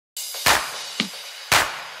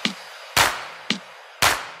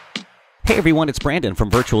Hey everyone, it's Brandon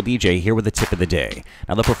from VirtualDJ here with a tip of the day.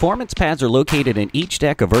 Now the performance pads are located in each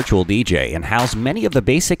deck of VirtualDJ and house many of the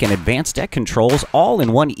basic and advanced deck controls all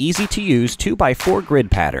in one easy-to-use 2x4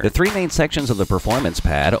 grid pattern. The three main sections of the performance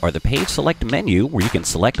pad are the page select menu, where you can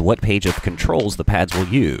select what page of controls the pads will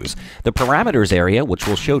use, the parameters area, which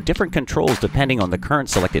will show different controls depending on the current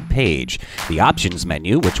selected page, the options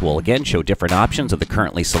menu, which will again show different options of the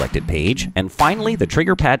currently selected page, and finally the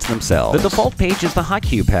trigger pads themselves. The default page is the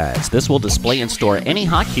hotkey pads. This will display and store any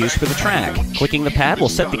hotkeys for the track. Clicking the pad will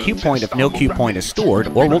set the cue point if no cue point is stored,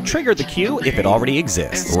 or will trigger the cue if it already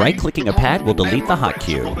exists. Right-clicking a pad will delete the hot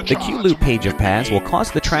cue. The cue loop page of pads will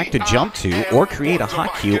cause the track to jump to or create a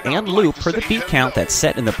hot cue and loop for the beat count that's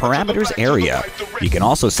set in the parameters area. You can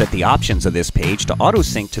also set the options of this page to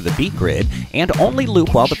auto-sync to the beat grid and only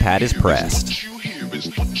loop while the pad is pressed.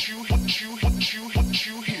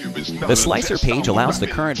 The slicer page allows the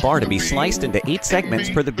current bar to be sliced into 8 segments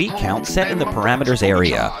per the beat count set in the parameters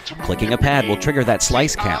area. Clicking a pad will trigger that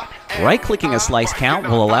slice count. Right-clicking a slice count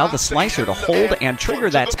will allow the slicer to hold and trigger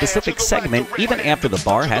that specific segment even after the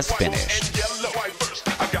bar has finished.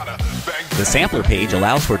 The sampler page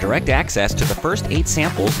allows for direct access to the first 8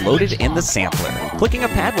 samples loaded in the sampler. Clicking a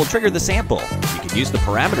pad will trigger the sample. You can use the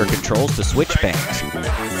parameter controls to switch banks.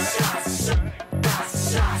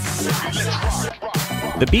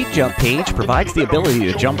 The beat jump page provides the ability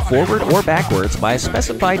to jump forward or backwards by a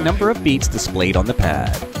specified number of beats displayed on the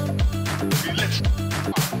pad.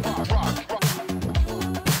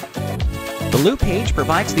 The loop page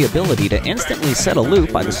provides the ability to instantly set a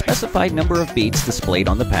loop by the specified number of beats displayed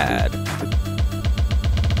on the pad.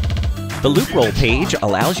 The loop roll page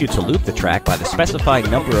allows you to loop the track by the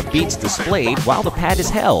specified number of beats displayed while the pad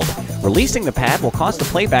is held. Releasing the pad will cause the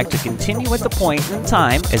playback to continue at the point in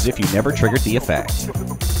time as if you never triggered the effect.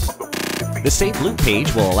 The Save Loop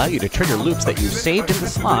page will allow you to trigger loops that you've saved in the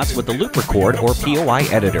slots with the Loop Record or POI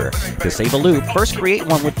editor. To save a loop, first create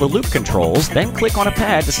one with the loop controls, then click on a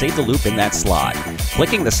pad to save the loop in that slot.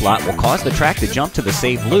 Clicking the slot will cause the track to jump to the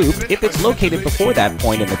saved loop if it's located before that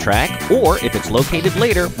point in the track, or if it's located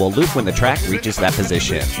later, will loop when the track reaches that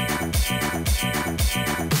position.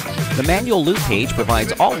 The manual loop page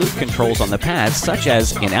provides all loop controls on the pads, such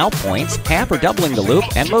as in-out points, half or doubling the loop,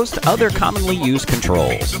 and most other commonly used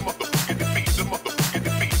controls.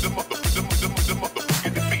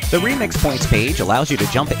 The Remix Points page allows you to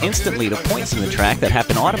jump instantly to points in the track that have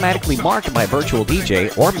been automatically marked by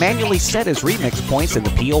VirtualDJ or manually set as remix points in the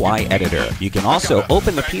POI editor. You can also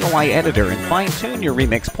open the POI editor and fine-tune your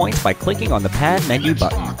remix points by clicking on the pad menu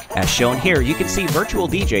button. As shown here, you can see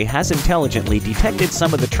VirtualDJ has intelligently detected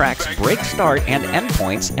some of the track's break, start, and end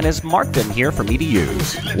points and has marked them here for me to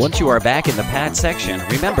use. Once you are back in the pad section,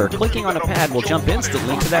 remember, clicking on a pad will jump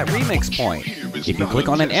instantly to that remix point. If you click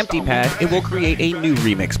on an empty pad, it will create a new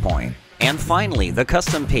remix point. And finally, the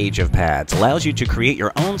custom page of pads allows you to create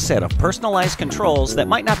your own set of personalized controls that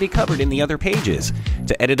might not be covered in the other pages.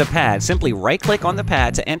 To edit a pad, simply right-click on the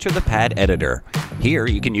pad to enter the pad editor. Here,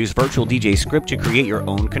 you can use VirtualDJ script to create your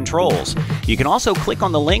own controls. You can also click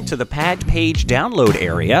on the link to the pad page download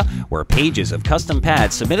area, where pages of custom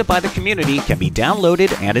pads submitted by the community can be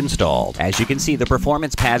downloaded and installed. As you can see, the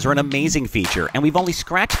performance pads are an amazing feature, and we've only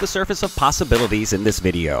scratched the surface of possibilities in this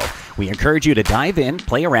video. We encourage you to dive in,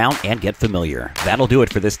 play around, and get familiar. That'll do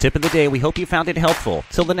it for this tip of the day. We hope you found it helpful.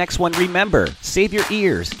 Till the next one, remember, save your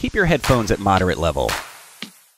ears, keep your headphones at moderate level.